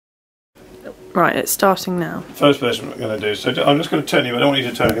Right, it's starting now. First measurement we're going to do. So I'm just going to turn you. I don't want you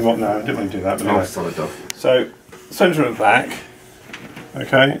to turn him up now. I didn't want to do that. But anyway. Solid off. So centre of the back.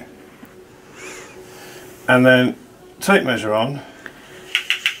 Okay. And then tape measure on.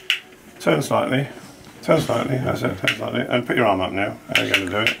 Turn slightly. Turn slightly. That's it. Turn slightly. And put your arm up now. How are you going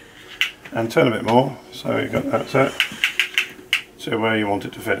to do it? And turn a bit more. So you got that set. To where you want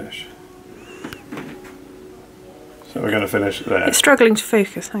it to finish. So we're going to finish there. It's struggling to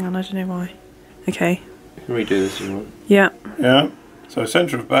focus. Hang on, I don't know why. Okay. You can redo this if you want. Yeah. Yeah. So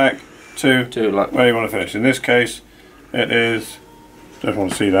centre of back to like where you want to finish. In this case, it is. Don't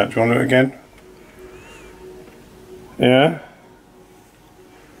want to see that. Do you want to do it again? Yeah.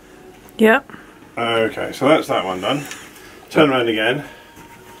 Yeah. Okay. So that's that one done. Turn around again.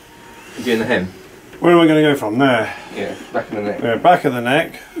 You're doing the hem. Where am I going to go from? There. Yeah. Back of the neck. Yeah. Back of the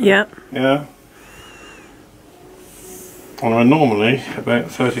neck. Yeah. Yeah. And we're normally about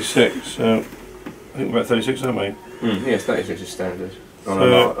 36. So I think about 36, aren't we? Yes, 36 is standard. On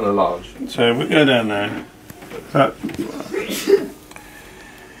So, a large. So we go down there. That,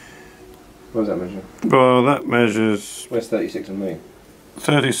 What does that measure? well, that measures Where's 36 on me?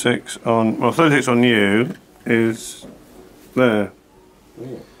 36 on. Well, 36 on you is there. Yeah.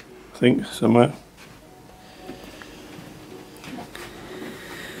 I think somewhere.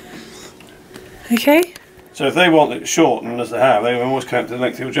 Okay. So if they want it shortened as they have, they always count the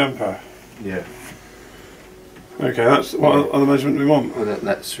length of your jumper. Yeah. Okay, that's what other measurement do we want? Well,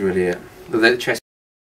 that's really it. But the chest